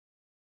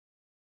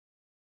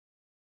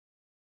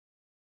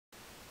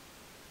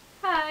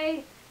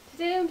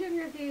Today I'm doing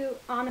a review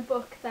on a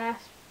book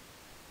that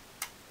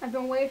I've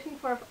been waiting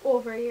for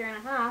over a year and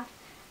a half.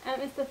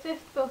 It's the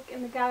 5th book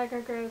in the Gallagher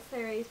Girls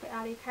series by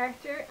Ali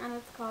Carter, and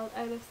it's called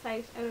Out of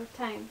Sight, Out of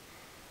Time.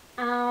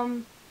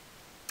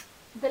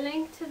 The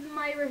link to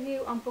my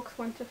review on books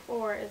 1 to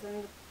 4 is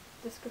in the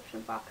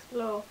description box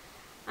below.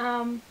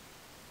 But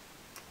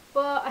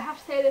I have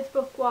to say this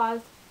book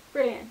was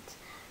brilliant.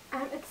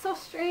 It's so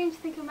strange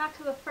thinking back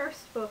to the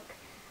first book,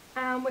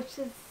 which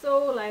is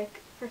so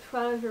like for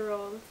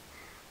 12-year-olds,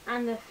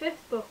 and the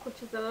 5th book,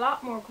 which is a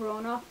lot more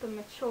grown up and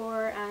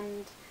mature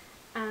and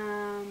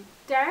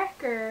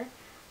darker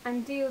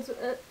and deals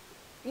with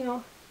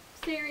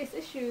serious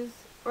issues,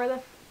 where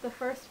the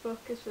first book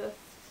is just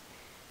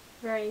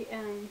very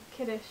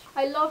kiddish.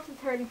 I loved the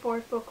 3rd and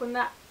 4th book when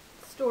that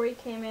story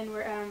came in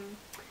where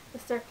the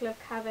Circle of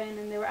Cavan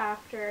and they were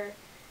after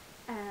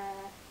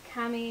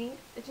Cammy.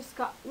 It just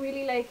got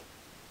really like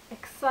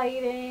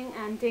exciting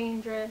and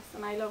dangerous,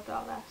 and I loved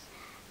all that.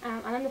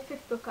 And then the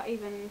 5th book got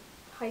even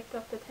hyped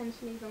up the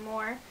tension even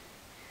more.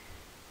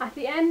 At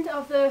the end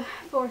of the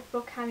 4th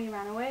book, Cammy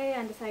ran away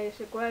and decided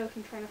to go out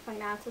and try to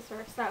find answers for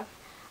herself.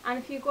 And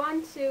if you go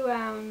on to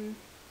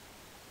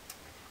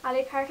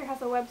Ali Carter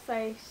has a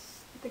website,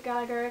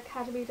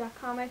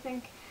 thegallagheracademy.com I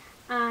think,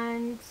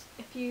 and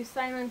if you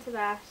sign into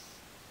that,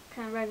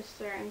 kind of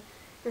register, and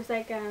there's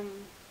like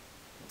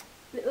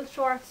little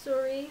short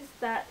stories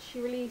that she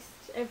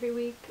released every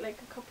week,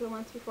 like a couple of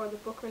months before the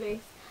book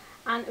release,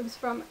 and it was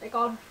from like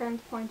all her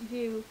friends' point of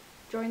view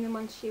during the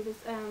months she was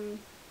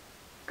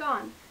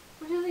gone,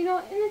 which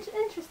is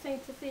interesting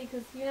to see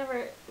because you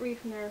never read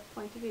from their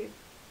point of view.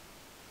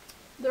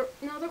 They're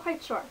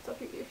quite short, so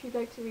if you'd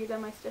like to read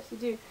them, I suggest you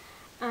do.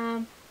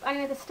 But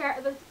anyway, at the start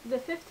of the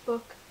 5th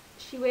book,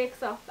 she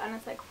wakes up and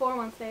it's like 4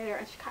 months later,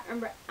 and she can't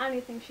remember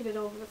anything she did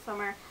over the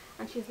summer,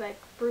 and she's like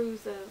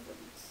bruises and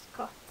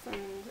cuts,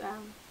 and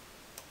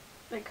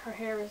like her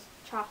hair is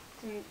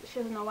chopped and she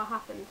doesn't know what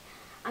happened.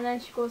 And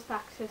then she goes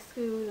back to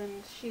school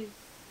and she's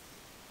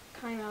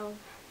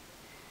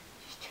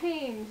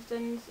changed,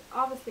 and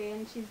obviously,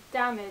 and she's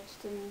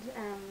damaged,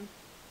 and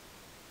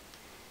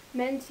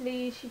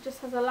mentally she just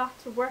has a lot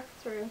to work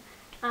through.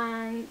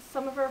 And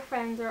some of her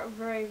friends are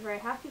very, very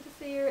happy to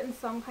see her, and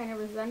some kind of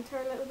resent her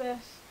a little bit.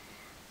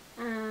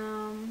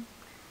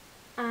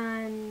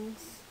 And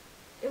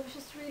it was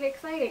just really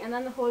exciting. And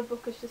then the whole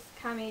book is just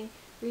Cammy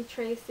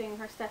retracing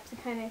her steps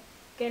and kind of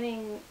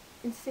getting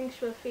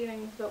instinctual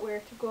feelings about where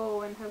to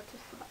go and how to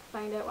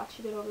find out what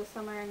she did over the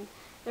summer. And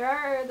there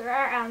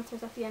are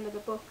answers at the end of the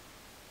book.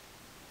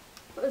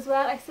 But as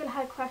well, I still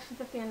had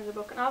questions at the end of the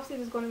book, and obviously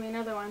there's going to be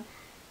another one.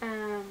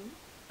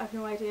 I've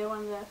no idea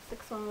when the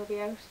 6th one will be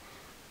out,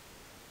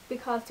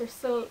 because there's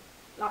still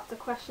lots of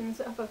questions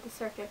about the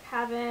Circle of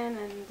Cavan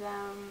and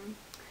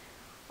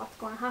what's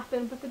going to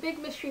happen. But the big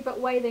mystery about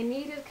why they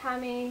needed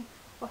Cammy,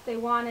 what they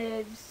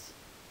wanted,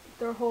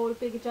 their whole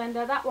big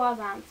agenda, that was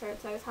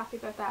answered, so I was happy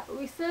about that. But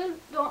we still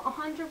don't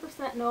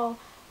 100% know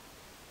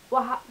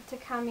what happened to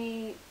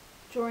Cammy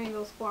during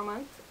those 4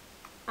 months,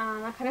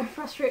 and that kind of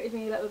frustrated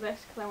me a little bit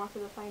because I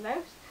wanted to find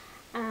out.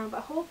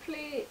 But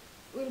hopefully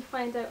we'll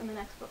find out in the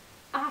next book.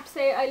 I have to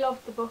say, I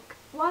loved the book.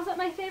 Was it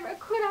my favourite? It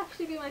could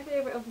actually be my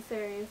favourite of the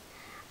series.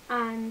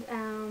 And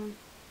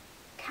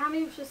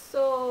Cammy was just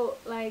so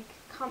like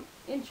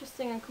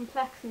interesting and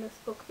complex in this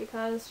book,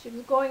 because she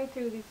was going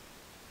through this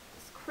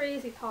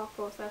crazy thought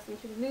process, and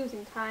she was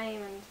losing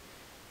time, and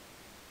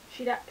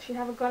she'd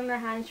have a gun in her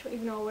hand, she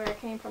wouldn't even know where it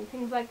came from,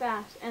 things like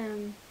that.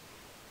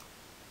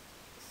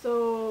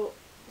 So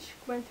she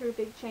went through a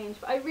big change,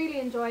 but I really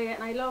enjoyed it,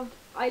 and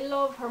I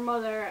love her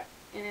mother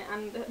in it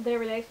and their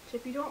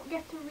relationship. You don't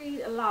get to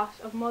read a lot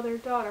of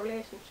mother-daughter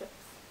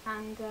relationships,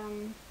 and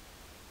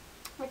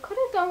I could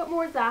have done with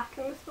more Zach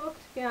in this book,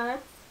 to be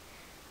honest,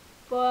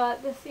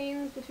 but the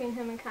scenes between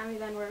him and Cammy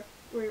then were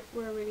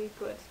really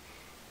good.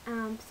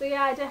 So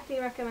yeah, I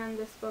definitely recommend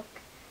this book.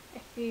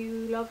 If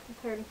you love the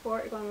 3rd and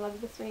 4th, you're going to love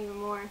this one even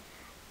more.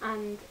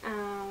 And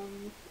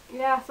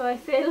yeah, so I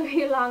say it'll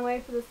be a long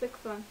way for the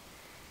 6th one.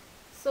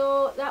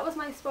 So that was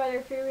my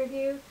spoiler-free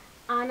review,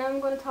 and I'm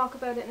going to talk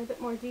about it in a bit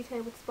more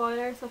detail with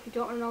spoilers, so if you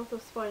don't want to know what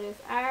those spoilers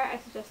are, I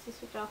suggest you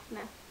switch off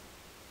now.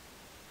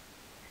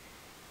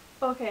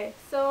 Okay,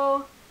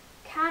 so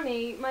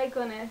Cammy, my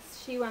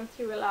goodness, she went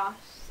through a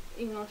lot,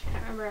 even though she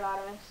can't remember a lot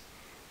of it.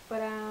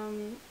 But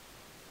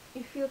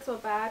you feel so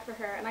bad for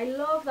her, and I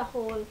love the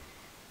whole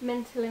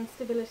mental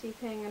instability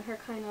thing and her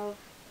kind of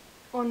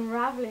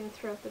unravelling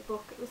throughout the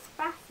book. It was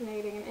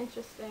fascinating and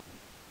interesting.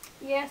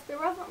 Yes, there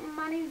wasn't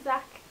many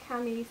Zach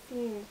Cammy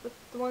scenes, but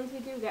the ones we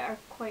do get are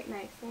quite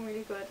nice and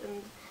really good.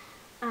 And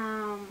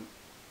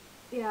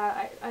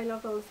yeah, I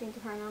loved all the scenes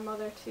with her and her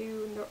mother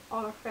too, and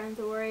all her friends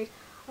are worried.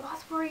 I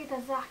was worried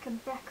that Zach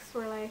and Bex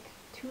were like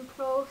too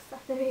close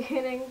at the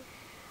beginning.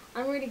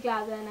 I'm really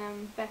glad then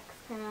Bex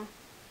kind of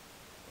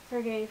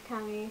forgave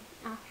Cammy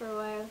after a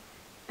while.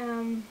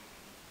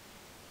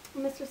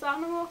 Mr.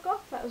 Solomon woke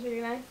up, that was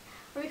really nice.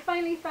 And we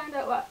finally found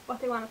out what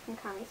they wanted from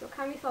Cammy. So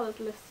Cammy saw this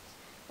list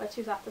while she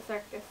was at the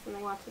circus, and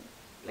they wanted,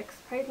 like,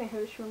 surprisingly,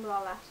 how she remembered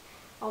all that.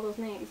 all those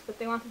names, but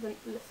they wanted the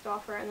list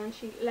off her, and then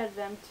she led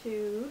them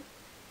to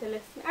the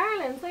list in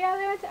Ireland. So yeah,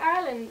 they went to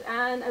Ireland,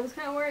 and I was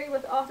kind of worried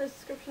what the author's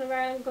description of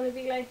Ireland was going to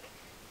be like,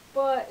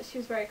 but she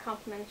was very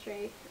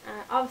complimentary.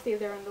 Obviously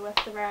they were in the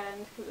west of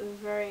Ireland because it was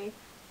very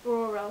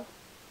rural,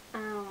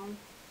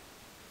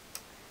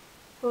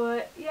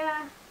 but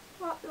yeah,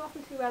 well, it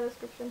wasn't too bad a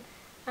description.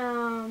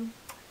 And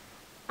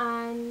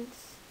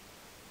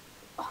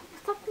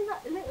something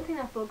that, a little thing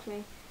that bugs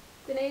me,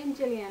 the name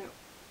Gillian.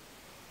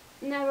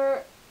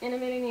 Never in a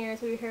million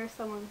years will you hear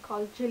someone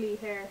called Jilly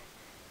here.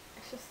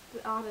 It's just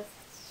the oddest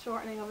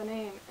shortening of a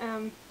name.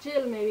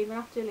 Jill maybe, but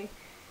not Jilly.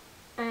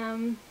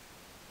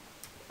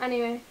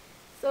 Anyway,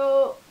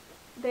 so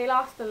they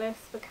lost the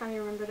list, but Connie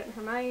remembered it in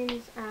her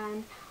mind,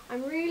 and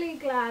I'm really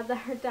glad that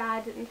her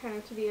dad didn't turn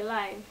out to be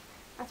alive.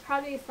 That's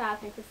probably a sad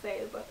thing to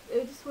say, but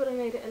it just would have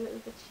made it a little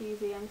bit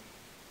cheesy, and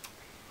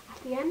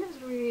at the end it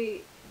was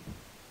really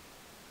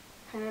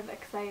kind of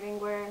exciting,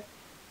 where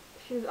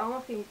she was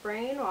almost being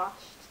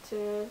brainwashed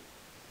to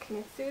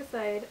commit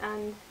suicide,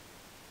 and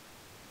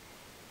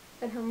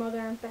then her mother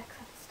and Bex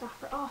had to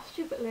stop her. Oh,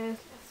 stupid Liz.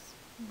 This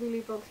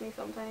really bugs me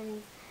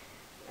sometimes.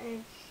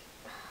 Like,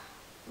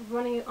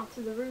 running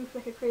onto the roof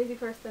like a crazy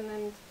person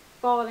and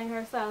bawling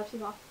herself. She's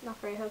not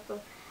very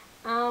helpful.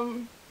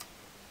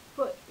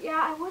 But yeah,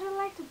 I would have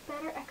liked a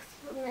better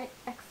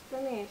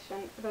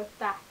explanation about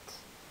that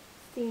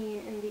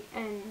scene in the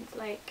end.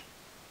 Like,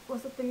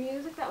 was it the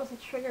music that was a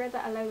trigger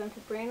that allowed them to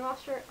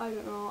brainwash her? I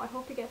don't know. I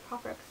hope we get a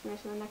proper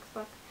explanation in the next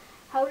book.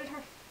 How did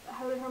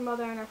her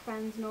mother and her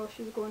friends know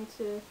she was going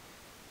to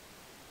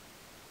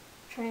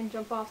try and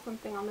jump off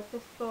something on the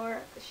 5th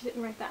floor? She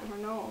didn't write that in her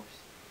note.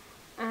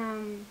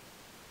 And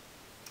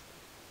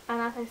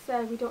as I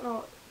said, we don't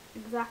know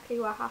exactly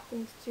what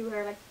happened to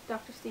her. Like,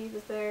 Dr. Steve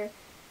was there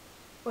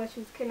while she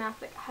was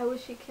kidnapped. Like, how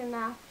was she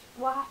kidnapped?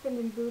 What happened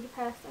in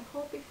Budapest? I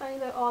hope we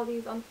find out all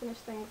these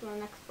unfinished things in the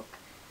next book,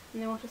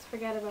 and they won't just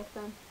forget about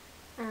them.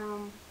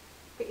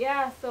 But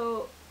yeah,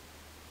 so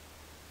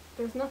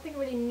there's nothing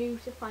really new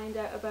to find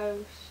out about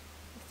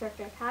the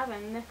Circular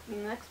Cabin. In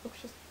the next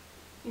book's just,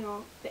 you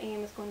know, the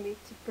aim is going to be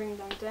to bring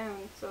them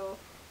down, so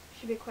it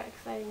should be quite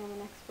exciting in the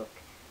next book.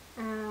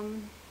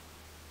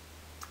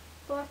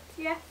 But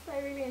yes, I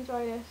really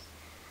enjoyed it,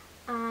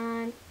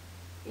 and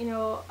you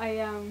know, I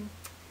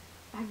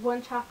had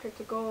one chapter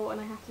to go and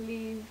I had to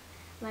leave,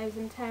 and I was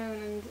in town,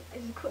 and I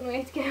just couldn't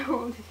wait to get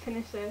home to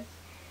finish it.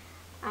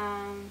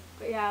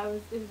 But yeah,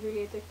 it was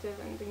really addictive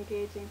and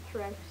engaging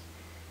throughout,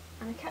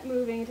 and I kept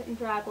moving. It didn't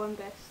drag one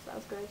bit, so that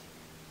was good.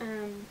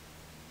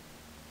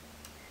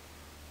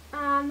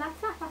 And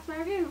that's my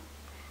review.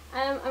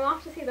 I'm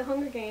off to see The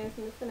Hunger Games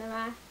in the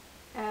cinema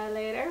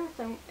later, which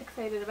I'm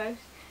excited about.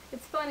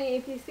 It's funny,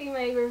 if you see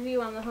my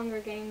review on The Hunger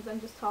Games, I'm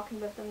just talking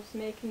about them just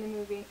making the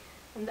movie,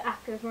 and the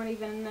actors weren't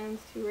even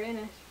announced who were in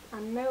it,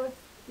 and now it's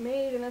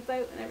made and it's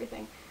out and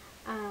everything.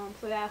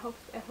 So yeah, I hope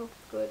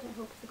it's good. I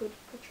hope it's a good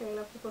portrayal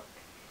of the book.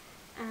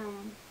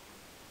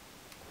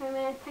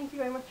 Anyway, thank you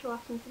very much for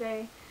watching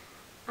today,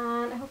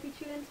 and I hope you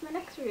tune into my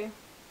next review.